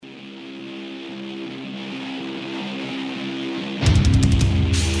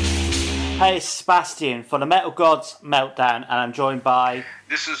Hey, it's Sebastian for the Metal Gods Meltdown, and I'm joined by...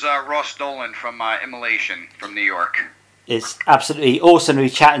 This is Ross Dolan from Immolation from New York. It's absolutely awesome to be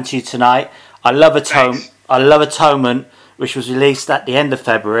chatting to you tonight. I love Atonement, which was released at the end of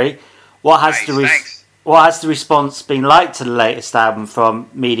February. What has the response been like to the latest album from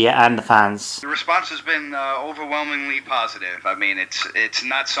media and the fans? The response has been overwhelmingly positive. I mean, it's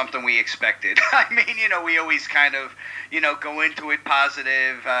not something we expected. I mean, we always kind of, go into it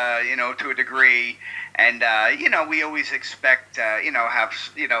positive, to a degree. And, we always expect, have,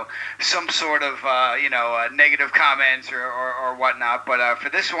 some sort of, negative comments or whatnot. But for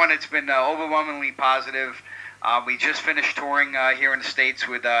this one, it's been overwhelmingly positive. We just finished touring here in the States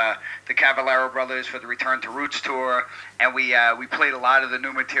with the Caballero Brothers for the Return to Roots tour, and we played a lot of the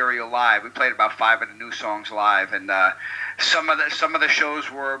new material live. We played about 5 of the new songs live, and some of the shows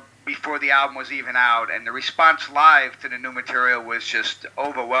were before the album was even out, and the response live to the new material was just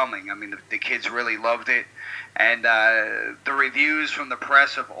overwhelming. I mean, the kids really loved it, and the reviews from the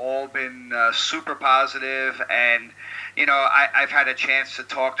press have all been super positive, and I've had a chance to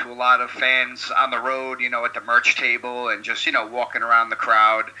talk to a lot of fans on the road, at the merch table and just, walking around the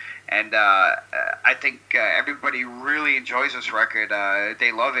crowd. And I think everybody really enjoys this record.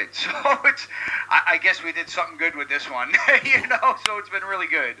 They love it. So I guess we did something good with this one, so it's been really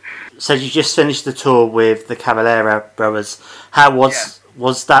good. So you just finished the tour with the Caballero Brothers. How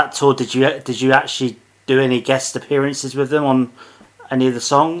was that tour? Did you actually do any guest appearances with them on any of the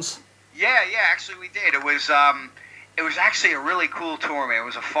songs? Yeah, actually we did. It was actually a really cool tour, man. It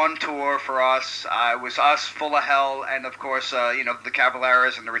was a fun tour for us. It was us, Full of Hell, and of course, the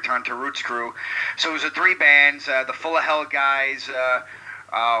Caballeros and the Return to Roots crew. So it was 3 bands, the Full of Hell guys,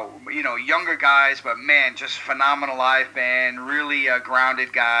 younger guys, but man, just phenomenal live band, really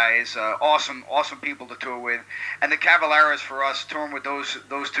grounded guys, awesome people to tour with. And the Caballeros for us, touring with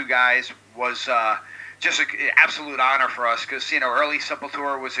those 2 guys was just an absolute honor for us because, early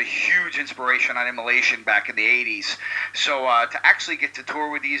Sepultura was a huge inspiration on Immolation back in the 80s. So to actually get to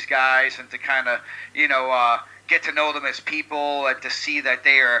tour with these guys and to kind of, get to know them as people and to see that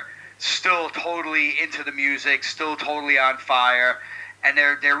they are still totally into the music, still totally on fire. And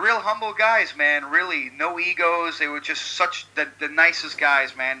they're real humble guys, man, really. No egos. They were just such the nicest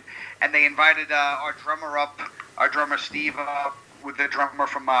guys, man. And they invited our drummer Steve up, with the drummer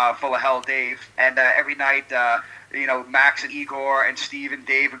from Full of Hell, Dave, and every night, Max and Igor and Steve and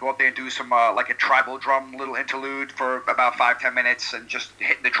Dave would go up there and do some like a tribal drum little interlude for about 5-10 minutes and just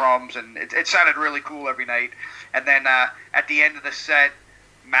hitting the drums, and it sounded really cool every night. And then at the end of the set,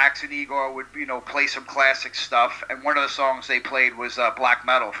 Max and Igor would play some classic stuff, and one of the songs they played was Black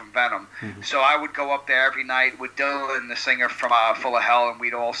Metal from Venom. Mm-hmm. So I would go up there every night with Dylan, the singer from Full of Hell, and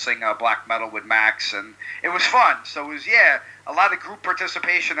we'd all sing Black Metal with Max, and it was fun. So it was a lot of group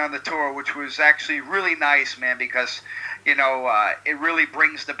participation on the tour, which was actually really nice, man, because it really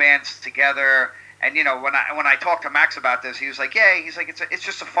brings the bands together. And when I talked to Max about this, he was like, it's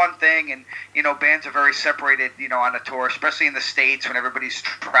just a fun thing, and bands are very separated, on a tour, especially in the States when everybody's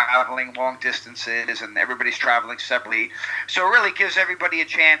traveling long distances and everybody's traveling separately. So it really gives everybody a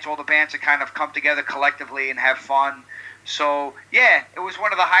chance, all the bands to kind of come together collectively and have fun. So it was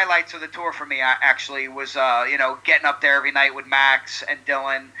one of the highlights of the tour for me. Actually, was getting up there every night with Max and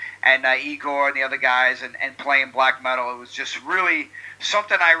Dylan and Igor and the other guys and playing Black Metal. It was just really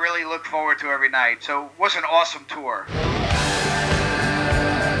something I really look forward to every night. So it was an awesome tour.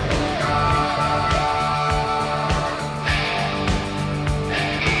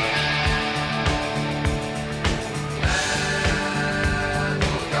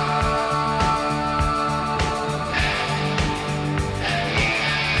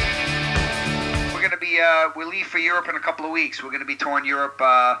 We leave for Europe in a couple of weeks. We're going to be touring Europe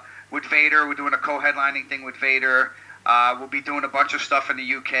with Vader. We're doing a co-headlining thing with Vader. We'll be doing a bunch of stuff in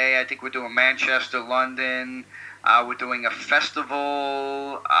the UK. I think we're doing Manchester, London. We're doing a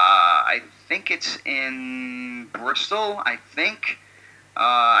festival. I think it's in Bristol, I think.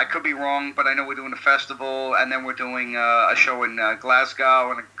 I could be wrong, but I know we're doing a festival. And then we're doing a show in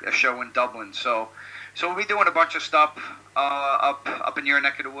Glasgow and a show in Dublin. So we'll be doing a bunch of stuff up in your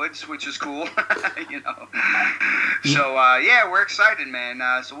neck of the woods, which is cool, So we're excited, man.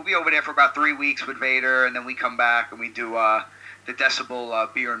 So we'll be over there for about 3 weeks with Vader, and then we come back and we do the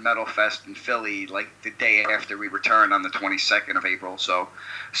Decibel Beer and Metal Fest in Philly, like the day after we return on the 22nd of April. So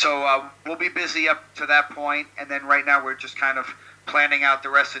we'll be busy up to that point, and then right now we're just kind of planning out the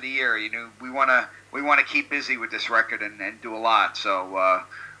rest of the year. We want to keep busy with this record and do a lot. So.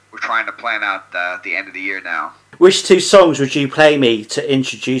 We're trying to plan out the end of the year now. Which 2 songs would you play me to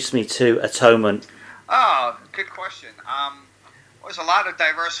introduce me to Atonement? Oh, good question. was a lot of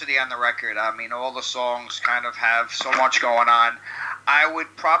diversity on the record. I mean, all the songs kind of have so much going on. I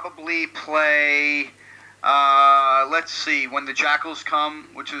would probably play, let's see, When the Jackals Come,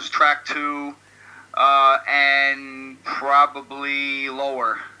 which is track 2, and probably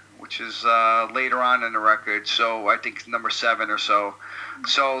Lower, which is later on in the record. So I think number 7 or so.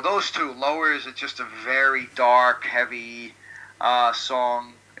 So those two, Lower is just a very dark, heavy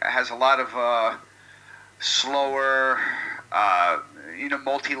song. It has a lot of slower,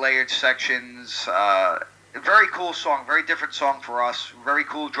 multi-layered sections. Very cool song, very different song for us. Very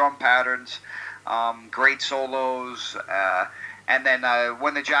cool drum patterns, great solos. And then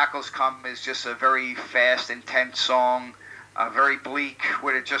When the Jackals Come is just a very fast, intense song. Very bleak,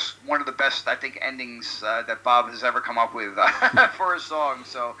 with just one of the best, I think, endings that Bob has ever come up with for a song.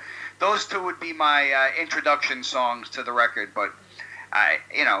 So those two would be my introduction songs to the record. But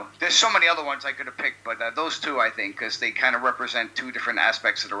there's so many other ones I could have picked, but those two, I think, because they kind of represent two different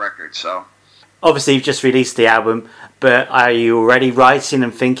aspects of the record. So obviously you've just released the album, but are you already writing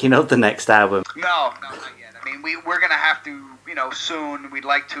and thinking of the next album? No, not yet. I mean, we're going to have to, soon. We'd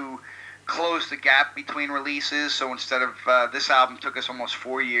like to close the gap between releases. So instead of this album took us almost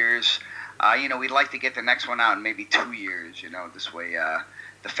 4 years, we'd like to get the next one out in maybe 2 years. This way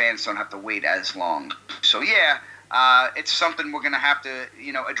the fans don't have to wait as long. So yeah, it's something we're going to have to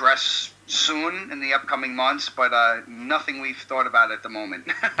address soon in the upcoming months, but nothing we've thought about at the moment.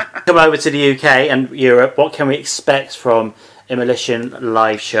 Come over to the UK and Europe. What can we expect from Immolation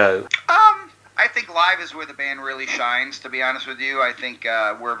live show? I think live is where the band really shines, to be honest with you. I think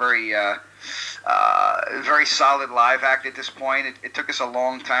we're a very solid live act at this point. It took us a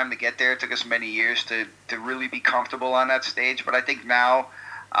long time to get there. It took us many years to really be comfortable on that stage. But I think now,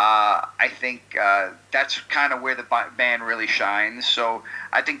 that's kind of where the band really shines. So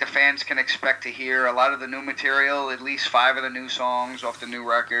I think the fans can expect to hear a lot of the new material, at least 5 of the new songs off the new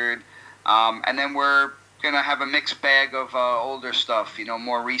record. And then we're going to have a mixed bag of older stuff,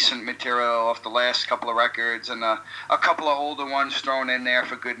 more recent material off the last couple of records, and a couple of older ones thrown in there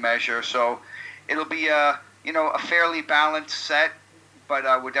for good measure. So it'll be a fairly balanced set, but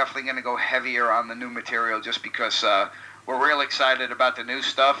we're definitely going to go heavier on the new material just because we're real excited about the new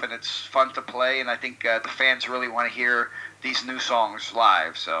stuff, and it's fun to play, and I think the fans really want to hear these new songs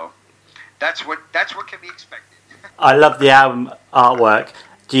live. So that's what can be expected. I love the album artwork.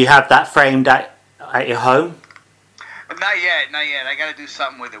 Do you have that framed at your home? Not yet. I got to do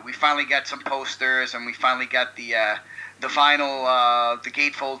something with it. We finally got some posters, and we finally got the vinyl, the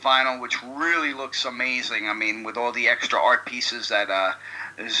gatefold vinyl, which really looks amazing. I mean, with all the extra art pieces that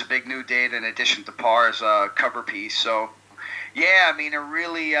there's a big new date in addition to Par's cover piece. So, yeah, I mean, it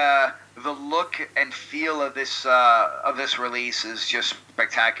really the look and feel of this release is just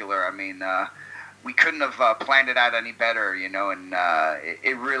spectacular. I mean, we couldn't have planned it out any better, and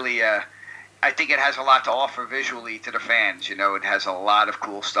it really. I think it has a lot to offer visually to the fans. It has a lot of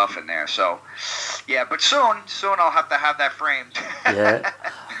cool stuff in there. So, yeah, but soon I'll have to have that framed. Yeah,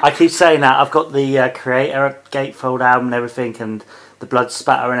 I keep saying that. I've got the Creator gatefold album and everything, and the blood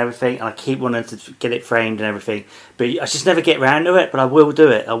spatter and everything, and I keep wanting to get it framed and everything, but I just never get around to it. But I will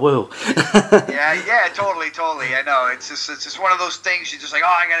do it. I will. yeah, totally. I know it's just one of those things. You're just like, oh,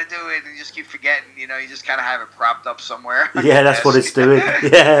 I got to do it, and you just keep forgetting. You just kind of have it propped up somewhere. Yeah, that's what it's doing.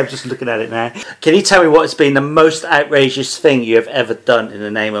 Yeah, I'm just looking at it now. Can you tell me what has been the most outrageous thing you have ever done in the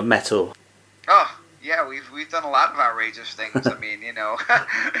name of metal? Oh. Yeah, we've done a lot of outrageous things. I mean,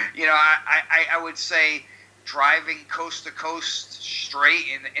 I would say driving coast to coast straight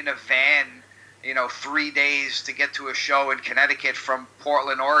in a van, 3 days to get to a show in Connecticut from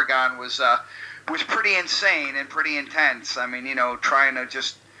Portland, Oregon was pretty insane and pretty intense. I mean, trying to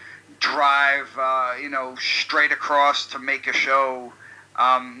just drive, straight across to make a show.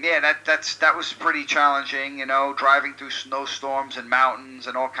 That was pretty challenging. Driving through snowstorms and mountains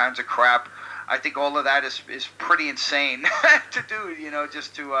and all kinds of crap. I think all of that is pretty insane to do,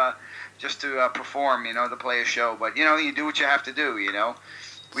 just to perform, to play a show. But, you do what you have to do,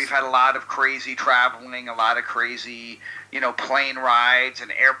 We've had a lot of crazy traveling, a lot of crazy, plane rides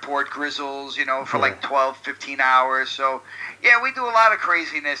and airport grizzles, for like 12, 15 hours. So, yeah, we do a lot of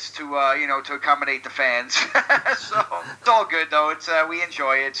craziness to accommodate the fans. So, it's all good, though. We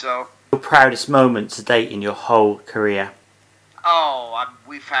enjoy it, so. Your proudest moment to date in your whole career? Oh,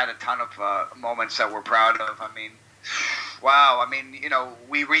 we've had a ton of moments that we're proud of. I mean, wow. I mean,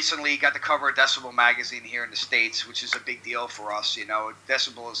 we recently got the cover of Decibel magazine here in the States, which is a big deal for us.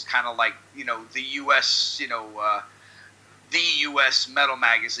 Decibel is kind of like, the U.S., the U.S. metal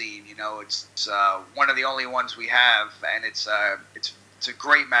magazine. It's one of the only ones we have, and it's a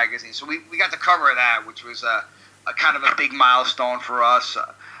great magazine. So we got the cover of that, which was a kind of a big milestone for us.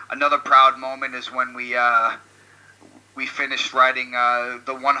 Another proud moment is when we finished writing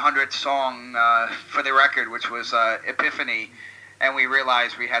the 100th song for the record, which was Epiphany, and we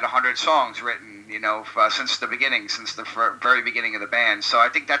realized we had 100 songs written, since the beginning, since the very beginning of the band. So I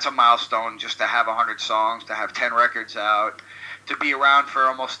think that's a milestone, just to have 100 songs, to have 10 records out, to be around for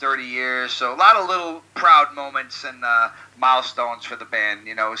almost 30 years. So a lot of little proud moments and milestones for the band,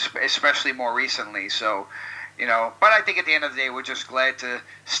 especially more recently. So, but I think at the end of the day, we're just glad to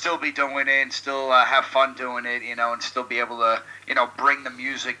still be doing it and still have fun doing it, and still be able to, bring the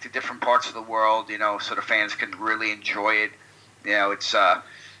music to different parts of the world, so the fans can really enjoy it.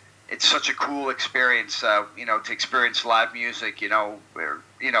 It's such a cool experience, to experience live music, where,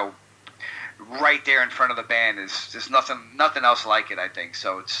 right there in front of the band is just nothing else like it, I think.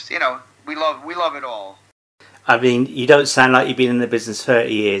 So it's, we love it all. I mean, you don't sound like you've been in the business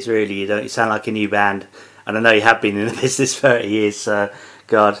 30 years, really. You don't. You sound like a new band. And I know you have been in the business 30 years, so,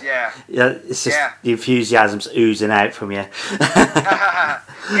 God. Yeah. It's just the enthusiasm's oozing out from you. Yeah,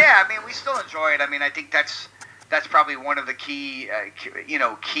 I mean, we still enjoy it. I mean, I think that's probably one of the key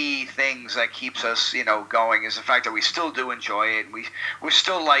things that keeps us, going, is the fact that we still do enjoy it. We're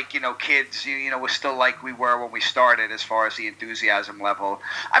still like, kids, we're still like we were when we started as far as the enthusiasm level.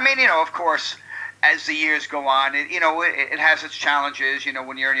 I mean, of course, as the years go on, it has its challenges.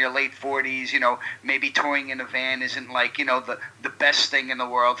 When you're in your late 40s, maybe touring in a van isn't like, the best thing in the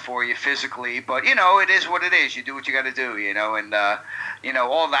world for you physically. But, it is what it is. You do what you got to do, and,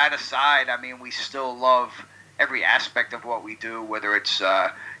 all that aside, I mean, we still love every aspect of what we do, whether it's,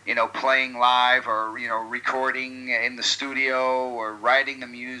 playing live or, recording in the studio or writing the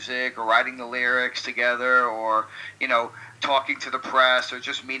music or writing the lyrics together or, talking to the press or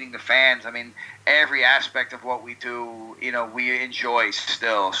just meeting the fans. I mean, every aspect of what we do, we enjoy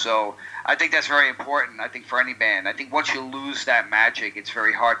still. So I think that's very important, I think, for any band. I think once you lose that magic, it's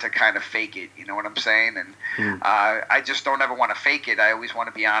very hard to kind of fake it, you know what I'm saying? And I just don't ever want to fake it. I always want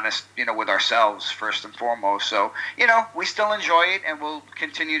to be honest, with ourselves first and foremost. So, we still enjoy it and we'll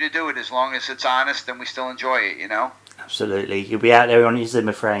continue to do it as long as it's honest and we still enjoy it, Absolutely. You'll be out there on your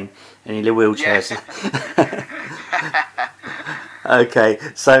Zimmer frame and in your wheelchairs. Yeah. Okay,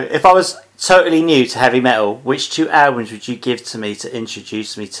 so if I was totally new to heavy metal, which 2 albums would you give to me to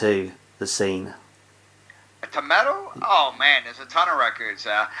introduce me to the scene? To metal? Oh man, there's a ton of records.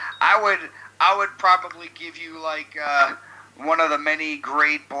 I would probably give you like one of the many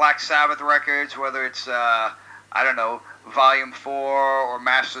great Black Sabbath records, whether it's Volume 4 or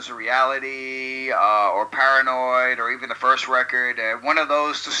Masters of Reality or Paranoid or even the first record. One of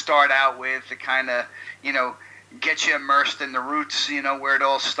those to start out with to kind of, get you immersed in the roots, where it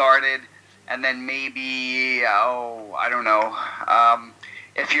all started. And then maybe,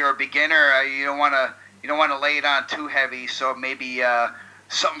 if you're a beginner, you don't want to lay it on too heavy. So maybe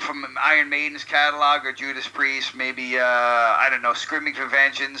something from Iron Maiden's catalog or Judas Priest, maybe, Screaming for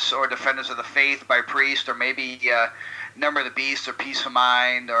Vengeance or Defenders of the Faith by Priest, or maybe Number of the Beast or Peace of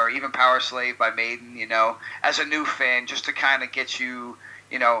Mind, or even Power Slave by Maiden, as a new fan, just to kind of get you,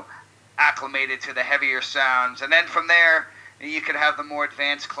 acclimated to the heavier sounds. And then from there, you could have the more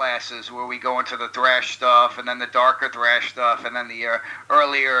advanced classes where we go into the thrash stuff, and then the darker thrash stuff, and then the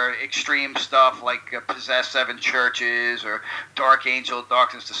earlier extreme stuff like Possess Seven Churches or Dark Angel,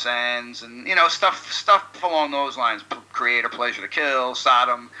 Darkness Descends, and stuff along those lines. Creator, Pleasure to Kill,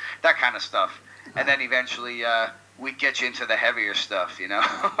 Sodom, that kind of stuff. And then eventually we'd get you into the heavier stuff,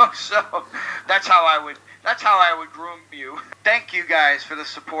 So that's how I would groom you. Thank you guys for the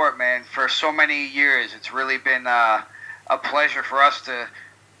support, man, for so many years. It's really been a pleasure for us to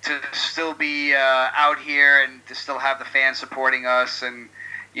still be out here and to still have the fans supporting us. And,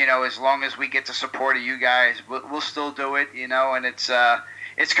 as long as we get the support of you guys, we'll still do it, and it's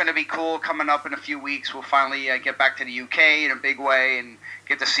going to be cool coming up in a few weeks. We'll finally get back to the UK in a big way and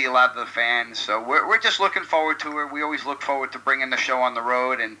get to see a lot of the fans. So we're just looking forward to it. We always look forward to bringing the show on the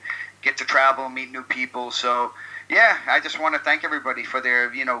road and get to travel and meet new people. So, yeah, I just want to thank everybody for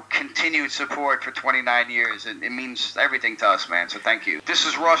their, continued support for 29 years. It means everything to us, man. So thank you. This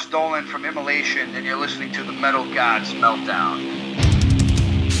is Ross Dolan from Immolation, and you're listening to the Metal Gods Meltdown.